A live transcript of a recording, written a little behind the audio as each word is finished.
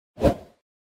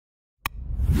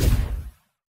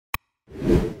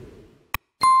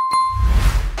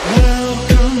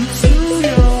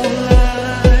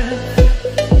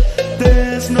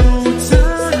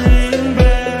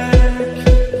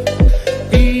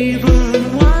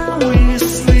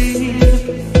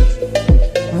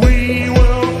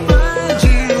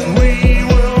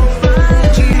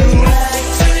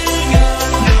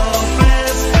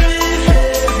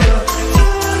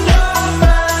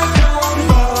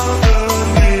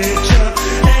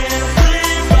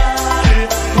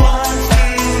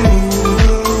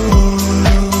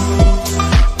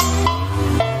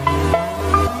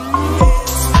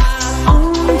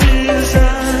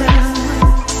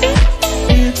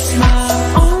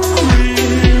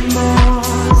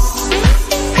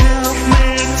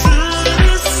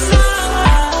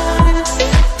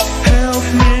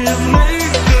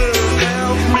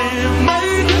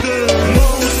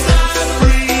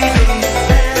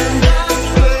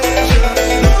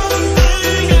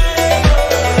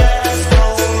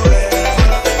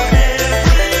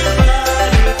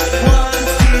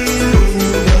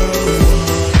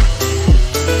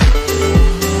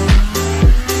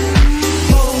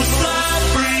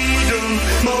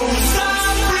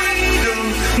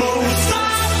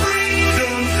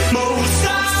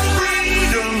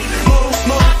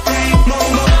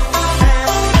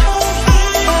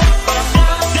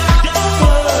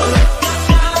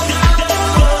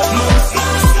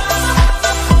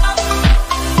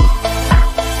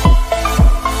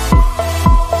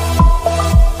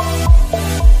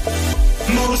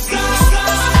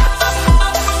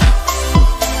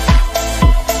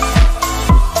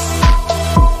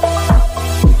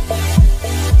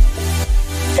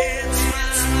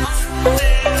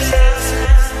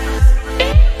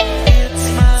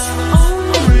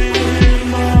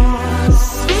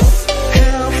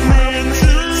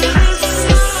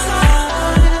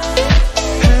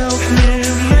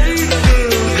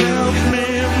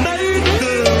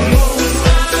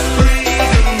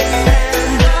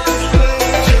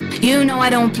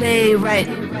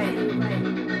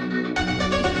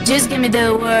Just give me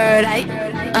the word,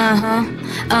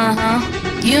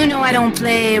 you know I don't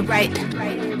play right.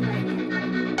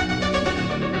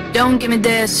 Don't give me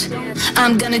this,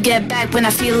 I'm gonna get back when I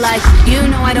feel like. You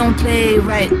know I don't play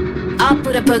right, I'll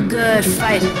put up a good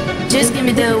fight. Just give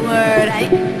me the word,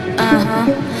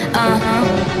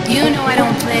 you know I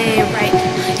don't play right.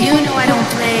 You know I don't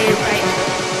play right.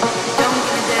 Don't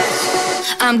give me this,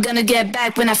 I'm gonna get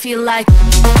back when I feel like.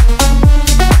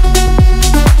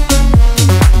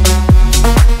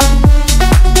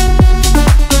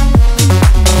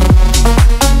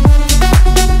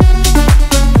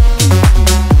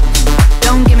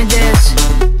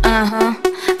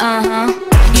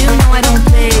 You know I don't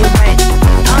play right,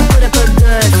 I'll put up a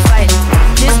good fight.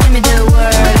 Just give me the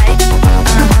word,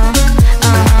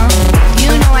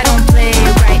 you know I don't play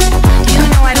right. You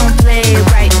know I don't play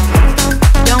right.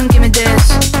 Don't give me this,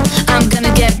 I'm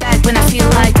gonna get back when I feel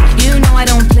like. You know I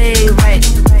don't play right.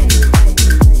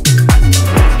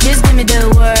 Just give me the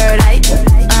word,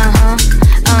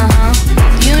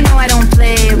 you know I don't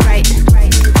play right.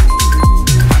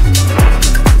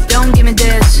 Don't give me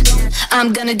this,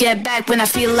 I'm gonna get back when I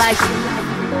feel like.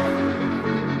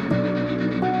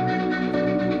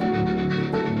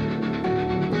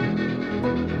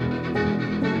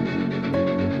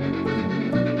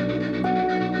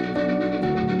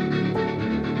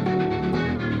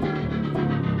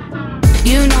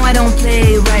 You know I don't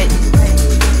play right.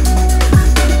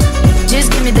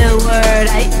 Just give me the word,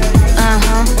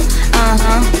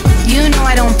 you know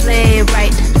I don't play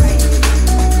right.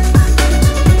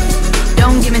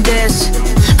 Don't give me this,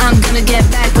 I'm gonna get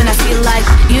back when I feel like.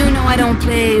 You know I don't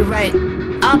play right,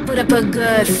 I'll put up a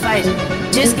good fight.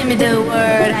 Just give me the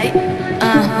word,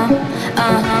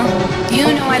 you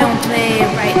know I don't play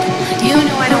right. You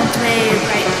know I don't play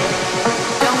right.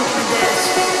 Don't give me this,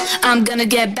 I'm gonna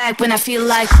get back when I feel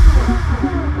like.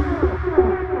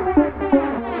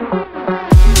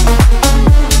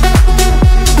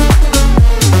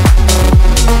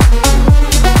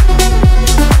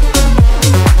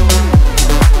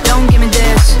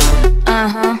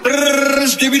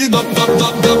 Skibidi dop dop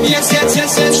dop dop. Yes yes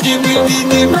yes yes. Skibidi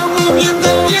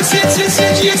yes yes yes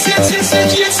yes yes yes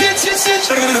yes yes yes yes yes.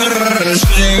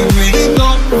 Skibidi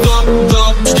dop dop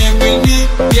dop. Skibidi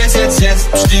yes yes yes.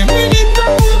 Skibidi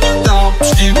dop dop.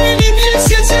 Skibidi yes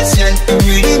yes yes yes.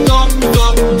 Skibidi dop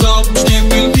dop dop.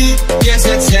 Skibidi yes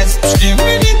yes yes.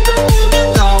 Skibidi dop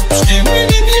dop.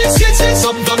 Skibidi yes yes yes.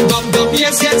 Dop dop dop dop.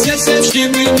 Yes yes yes yes.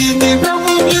 Skibidi yes yes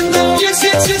yes yes yes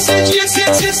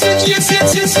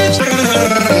yes yes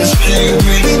yes yes yes yes.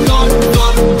 Skibidi dop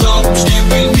dop dop.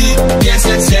 Skibidi yes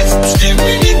yes yes.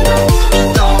 Skibidi dop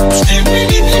dop.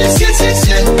 Skibidi yes yes yes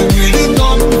yes. Skibidi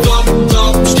dop dop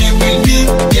dop. Skibidi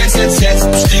yes yes yes.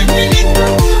 Skibidi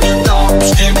dop dop.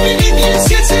 Skibidi yes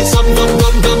yes yes. Dop dop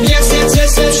dop dop. Yes yes yes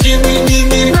yes. Skibidi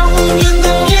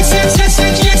yes yes yes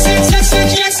yes yes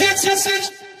yes yes yes yes yes.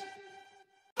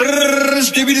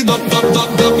 Skibidi dop dop dop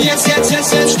dop. Yes yes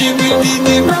yes yes. Skibidi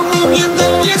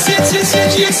yes yes yes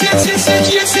yes yes yes yes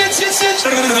yes yes yes yes.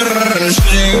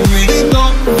 Skibidi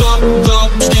dop dop dop.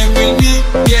 Skibidi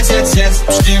yes yes yes.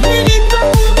 Skibidi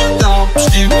dop.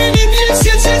 Skibidi yes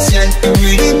yes yes yes.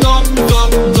 Skibidi dop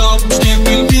dop dop.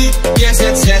 Skibidi yes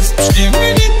yes yes.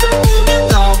 Skibidi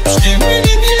dop.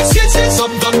 Skibidi yes yes yes.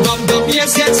 Dop dop dop dop.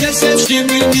 Yes yes yes yes.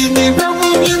 Skibidi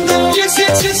yes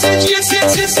yes yes yes yes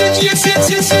yes yes yes yes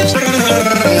yes yes.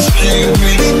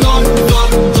 Skibidi dop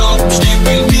dop dop.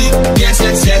 Skibidi yes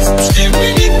yes yes.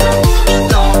 Skibidi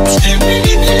dop.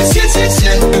 Skibidi yes yes yes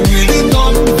yes. Skibidi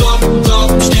dop dop dop.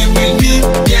 Skibidi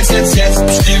yes yes yes.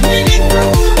 Skibidi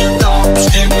dop.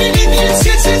 Skibidi yes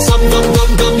yes yes. Dop dop dop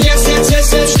dop. Yes yes yes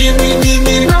yes. Skibidi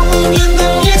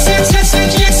yes yes yes yes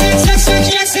yes yes yes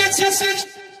yes yes yes yes.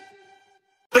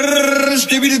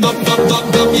 Skibidi dop dop dop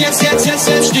dop. Yes yes yes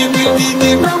yes. Skibidi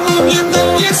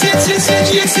yes yes yes yes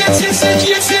yes yes yes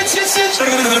yes yes yes yes.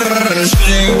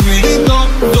 Skibidi dop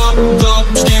dop dop.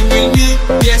 Skibidi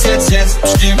yes yes yes.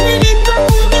 Skibidi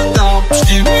dop.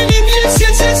 Skibidi yes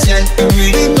yes yes yes.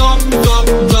 Skibidi dop dop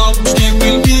dop.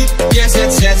 Skibidi yes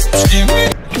yes yes. Skibidi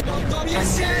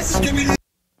yes yes. Skibidi.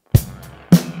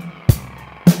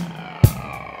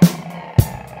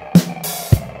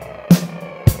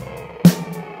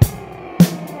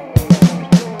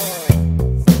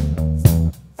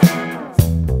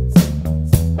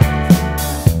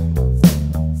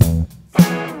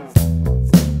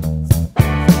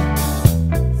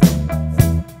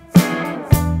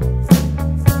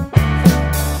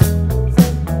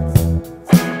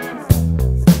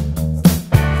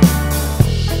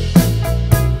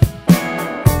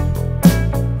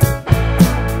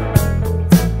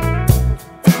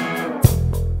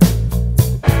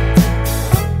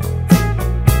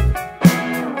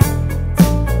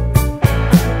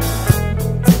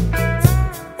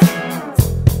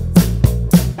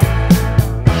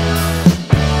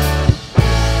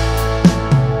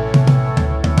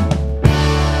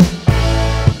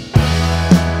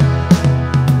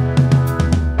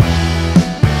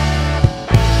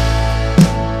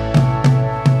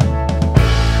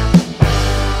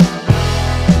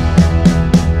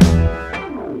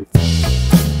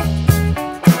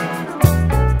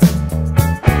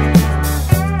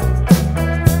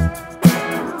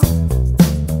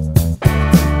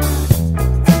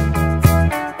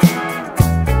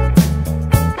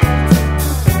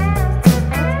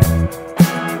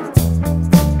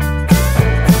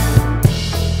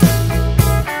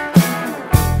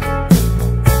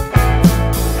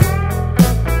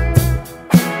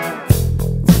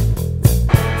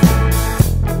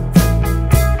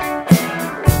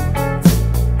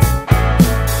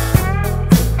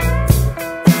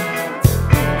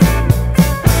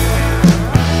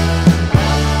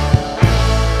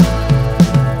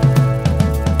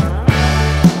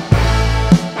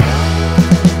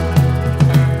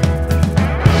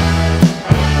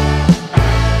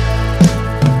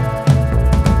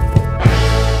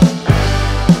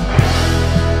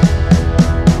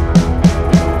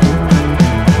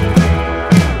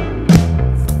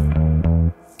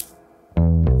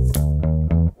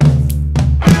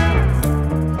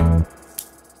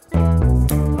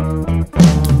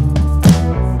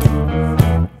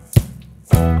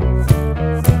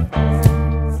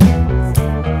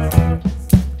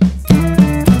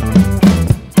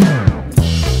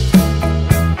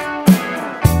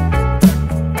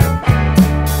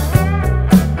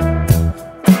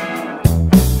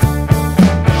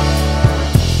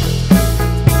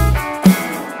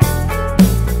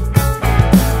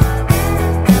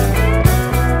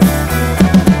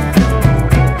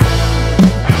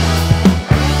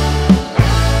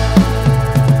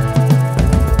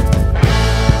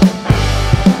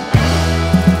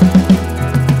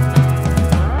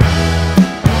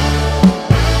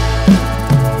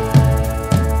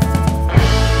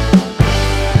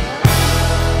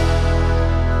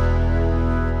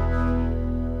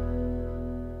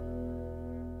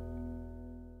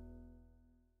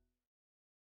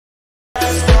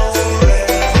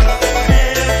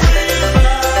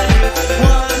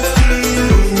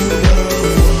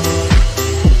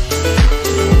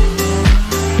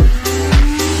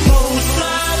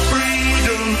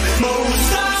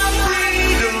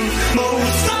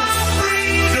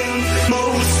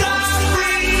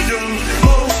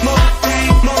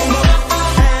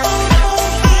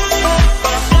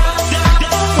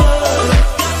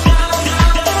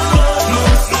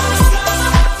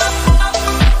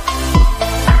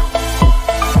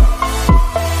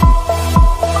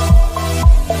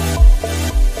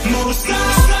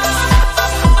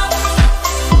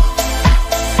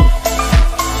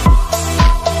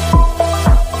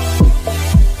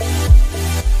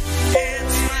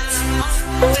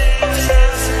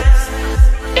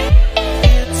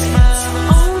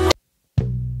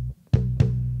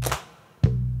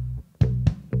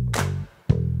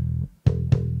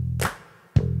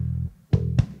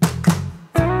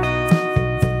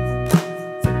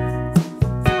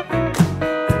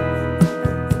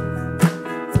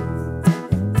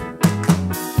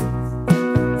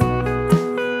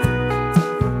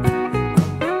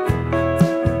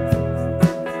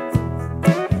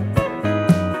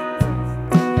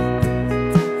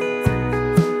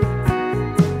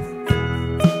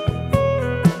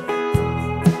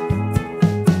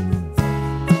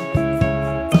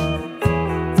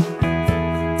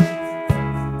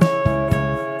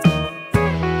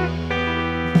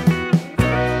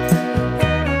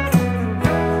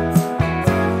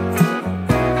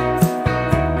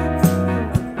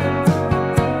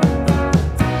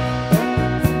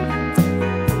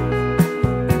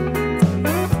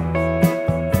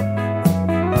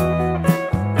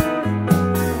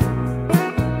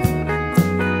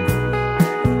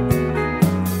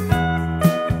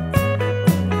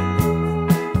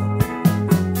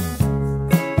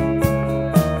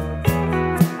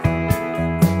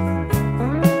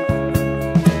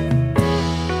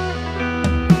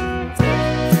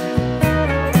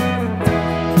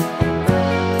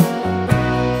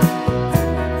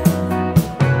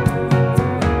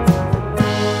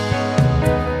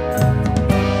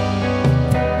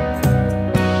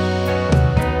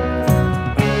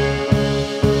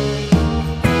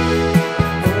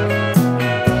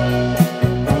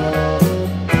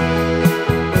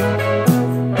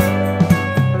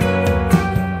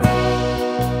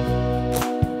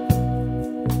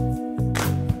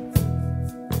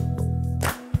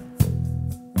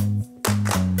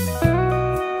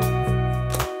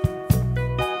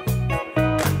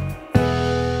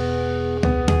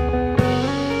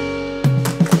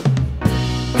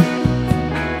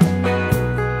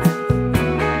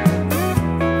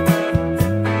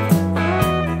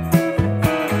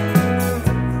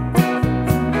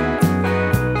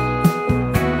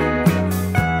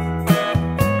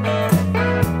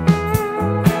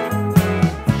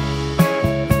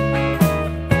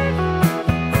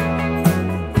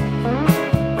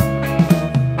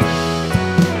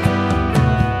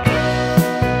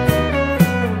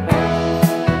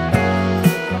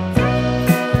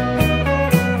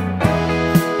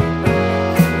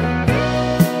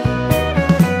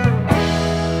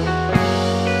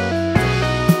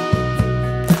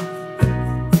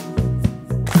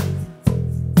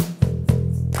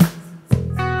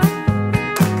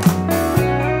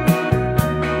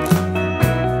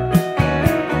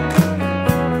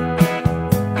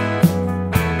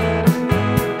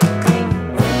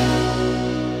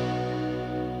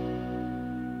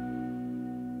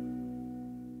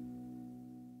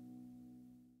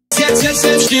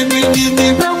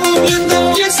 skibidi,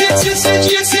 dop, yes, yes, yes,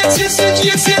 yes, yes, yes, yes,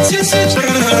 yes, yes, yes,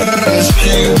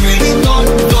 skibidi, dop,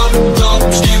 dop, dop,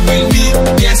 skibidi,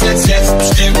 yes, yes, yes,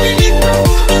 skibidi,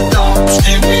 dop,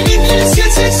 skibidi, yes,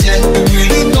 yes, yes, yes,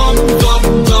 skibidi, dop, dop,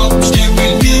 dop,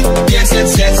 skibidi, yes,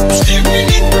 yes, yes,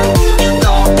 skibidi,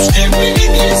 dop, skibidi,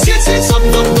 yes, yes, yes, dop,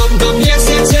 dop, dop, dop, yes,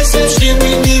 yes, yes,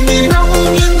 skibidi, dop,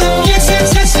 yes,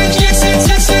 yes, yes, yes, yes,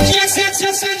 yes, yes, yes,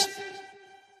 yes, yes.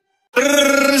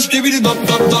 Skibidi dop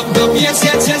dop dop dop, yes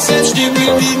yes yes yes,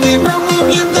 skibidi dop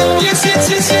dop, yes yes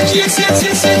yes yes, yes yes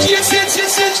yes yes, yes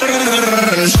yes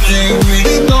yes,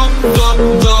 skibidi dop dop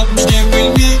dop,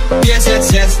 skibidi, yes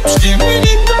yes yes,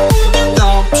 skibidi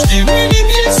dop, skibidi,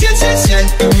 yes yes yes yes,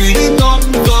 skibidi dop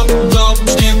dop dop,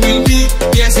 skibidi,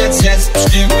 yes yes yes,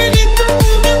 skibidi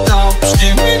dop,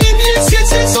 skibidi, yes yes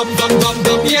yes, dop dop dop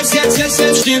dop, yes yes yes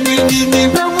yes, skibidi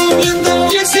dop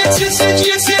dop, yes yes yes yes,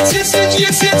 yes yes yes,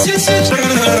 yes yes yes,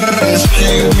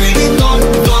 skibidi dop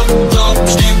dop dop,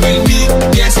 skibidi,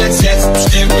 yes yes yes,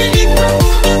 skibidi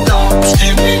dop,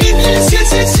 skibidi, yes yes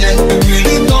yes yes,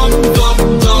 skibidi dop dop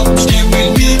dop,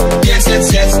 skibidi, yes yes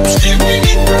yes,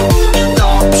 skibidi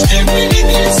dop, skibidi,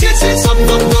 yes yes yes, dop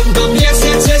dop dop dop, yes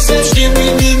yes yes yes,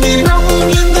 skibidi dop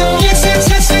dop, yes yes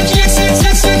yes yes, yes yes yes,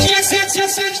 yes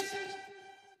yes yes,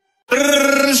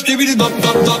 skibidi dop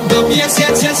dop dop dop, yes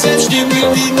yes yes yes,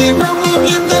 skibidi dop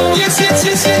dop, yes yes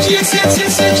yes yes, yes yes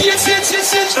yes, yes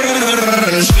yes yes,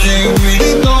 skibidi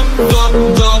dop dop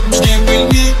dop,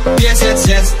 skibidi, yes yes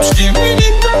yes, skibidi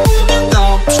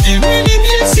dop, skibidi,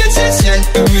 yes yes yes yes,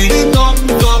 skibidi dop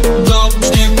dop dop,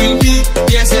 skibidi,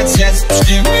 yes yes yes,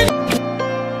 skibidi.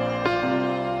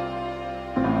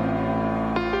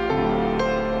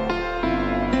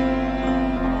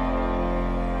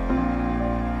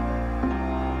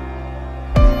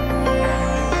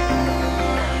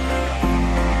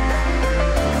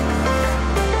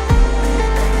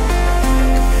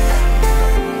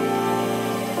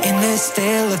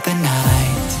 Still of the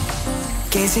night,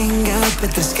 gazing up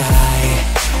at the sky,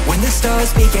 when the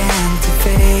stars began to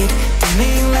fade,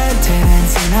 dimming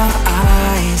lanterns in our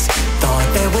eyes, thought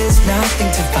there was nothing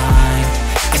to find.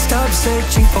 I stopped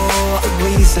searching for a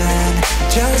reason,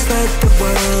 just let the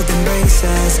world embrace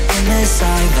us. In the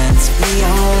silence we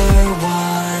are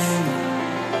one.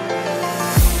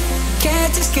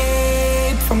 Can't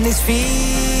escape from this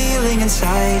feeling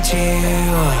inside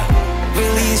you.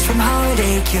 Release from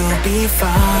heartache, you'll be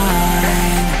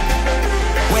fine.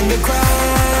 When the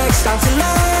cracks start to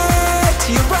let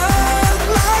you run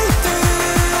right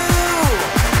through,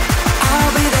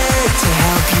 I'll be there to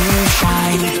help you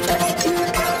shine.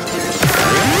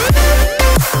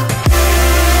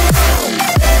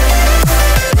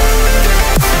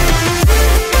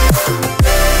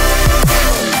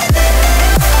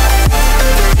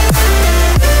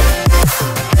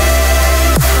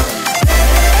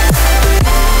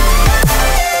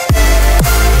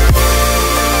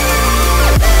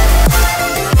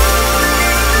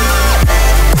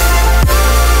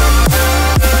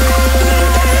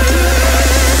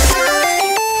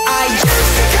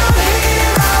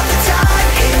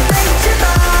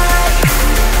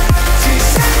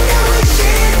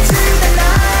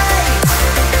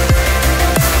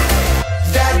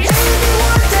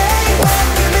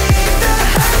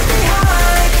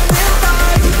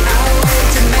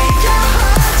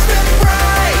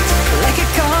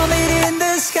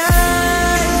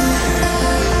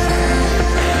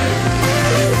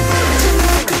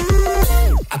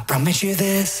 You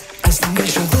this, as long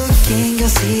as you're looking, you'll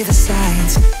see the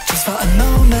signs. Just for a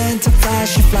moment, a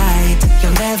flash of light,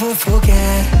 you'll never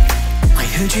forget. I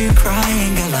heard you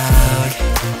crying aloud,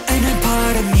 and a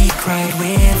part of me cried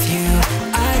with you.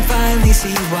 I finally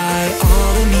see why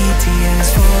all the neat tears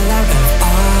fall out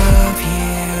of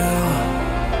you.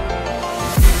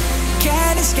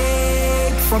 Can't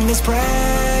escape from this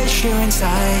pressure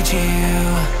inside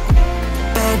you,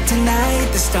 but tonight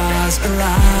the stars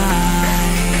align.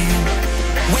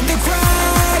 When the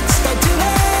cracks start to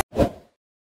let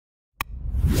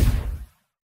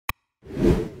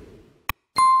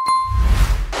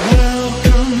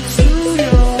welcome to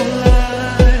your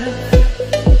life.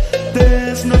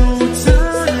 There's no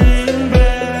turning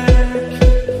back.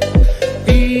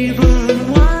 Even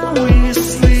while we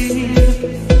sleep,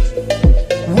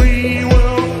 we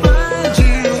will find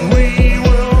you. We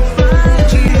will find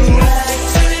you.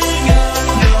 Acting on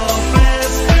your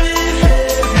best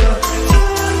behavior.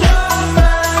 Turn your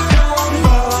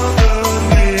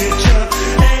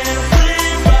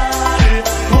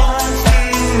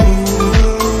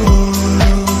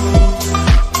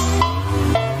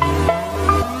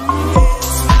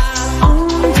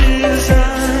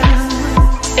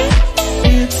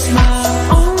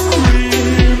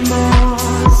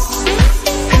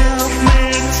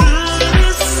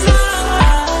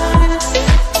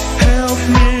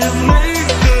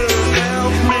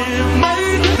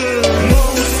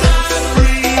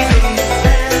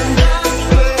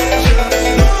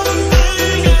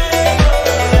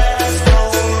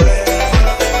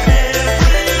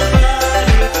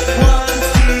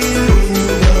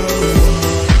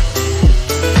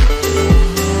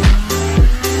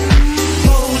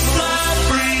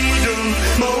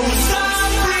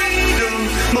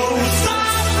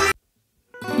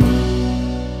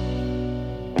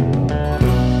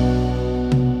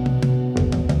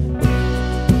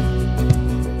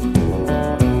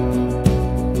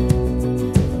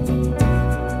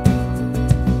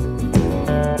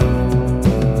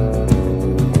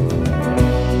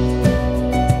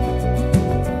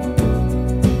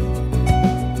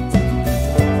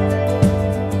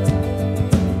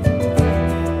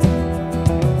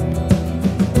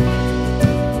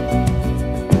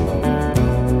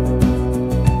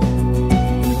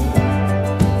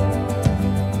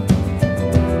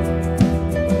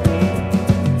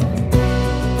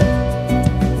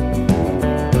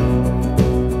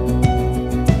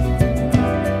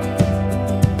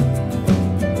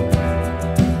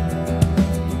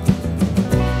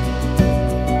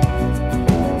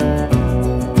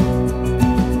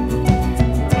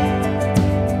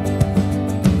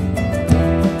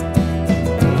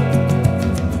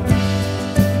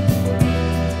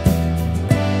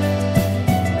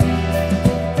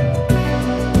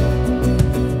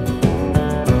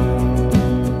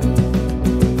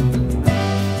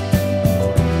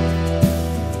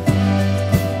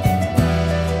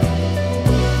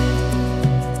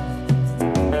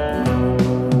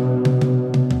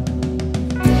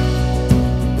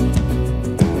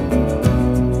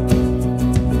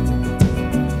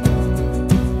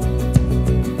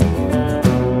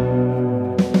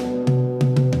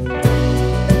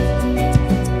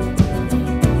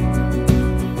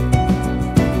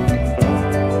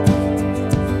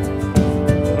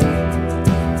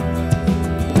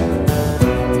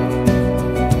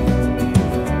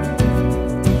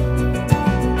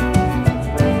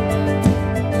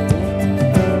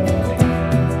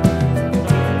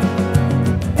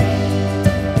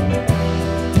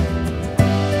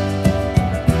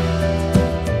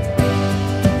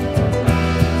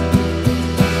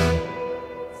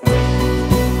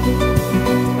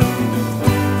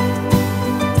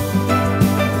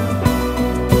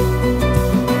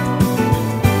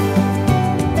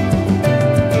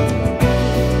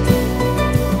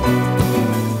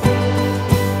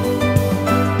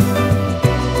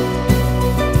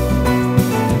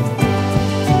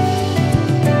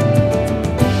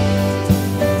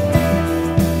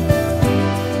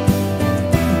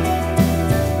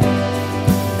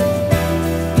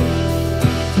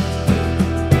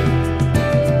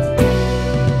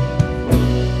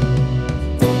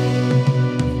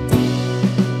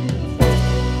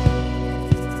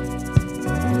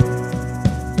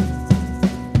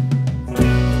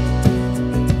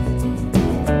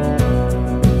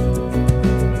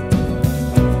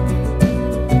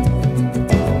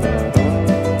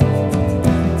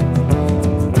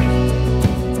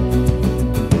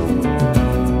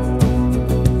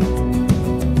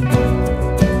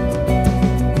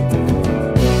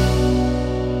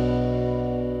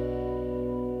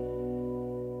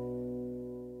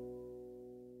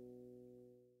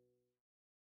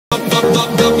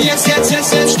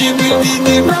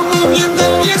skibidi bum bum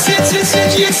bum, yes yes yes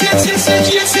yes yes yes yes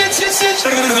yes yes yes yes.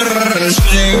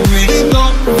 Skibidi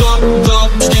dum dum dum,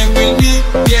 skibidi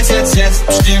yes yes yes,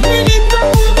 skibidi dum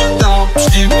dum,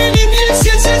 skibidi yes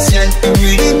yes yes yes,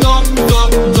 skibidi dum dum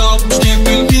dum,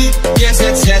 skibidi yes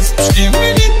yes yes,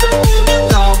 skibidi dum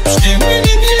dum,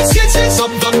 skibidi yes yes yes,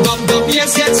 dum dum dum dum,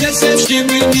 yes yes yes yes,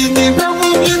 skibidi bum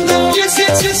bum bum, yes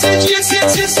yes yes yes yes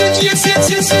yes yes yes yes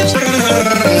yes yes.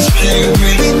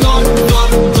 Skibidi dum dum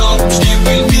dum,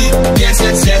 skibidi yes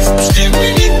yes yes,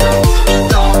 skibidi dum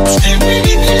dum,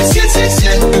 skibidi yes yes yes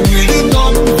yes, skibidi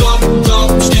dum dum dum,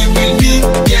 skibidi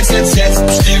yes yes yes,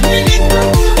 skibidi dum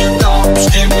dum,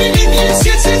 skibidi yes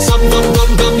yes yes, dum dum dum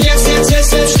dum, yes yes yes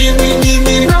yes,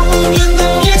 skibidi bum bum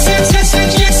bum, yes yes yes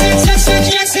yes yes yes yes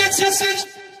yes yes yes yes.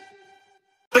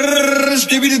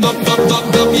 Skibidi dum dum dum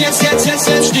dum, yes yes yes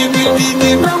yes,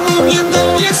 skibidi bum bum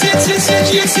bum, yes yes yes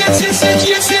yes yes yes yes yes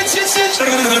yes yes yes yes.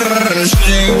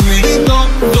 Skibidi dum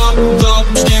dum dum,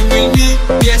 skibidi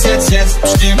yes yes yes,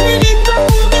 skibidi dum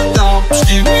dum,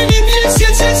 skibidi yes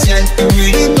yes yes yes,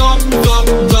 skibidi dum dum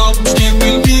dum,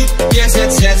 skibidi yes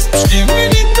yes yes,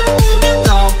 skibidi dum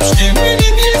dum, skibidi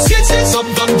yes yes yes, dum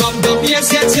dum dum dum,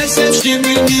 yes yes yes yes,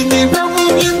 skibidi bum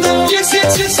bum bum, yes yes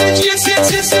yes yes yes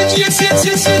yes yes yes yes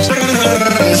yes yes.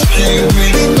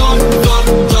 Skibidi dum dum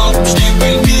dum,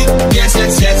 skibidi yes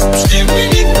yes yes,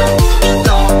 skibidi dum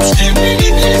dum, skibidi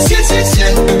yes yes yes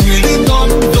yes, skibidi dum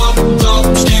dum dum,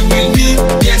 skibidi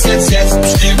yes yes yes,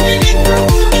 skibidi dum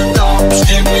dum,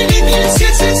 skibidi yes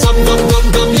yes yes, dum dum dum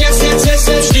dum, yes yes yes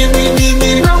yes,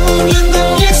 skibidi bum bum bum,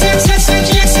 yes yes yes yes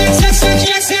yes yes yes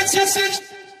yes yes yes yes.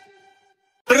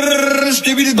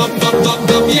 Skibidi dum dum dum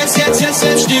dum, yes yes yes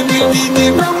yes, skibidi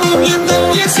bum bum bum,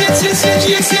 yes yes yes yes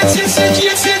yes yes yes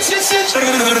yes yes.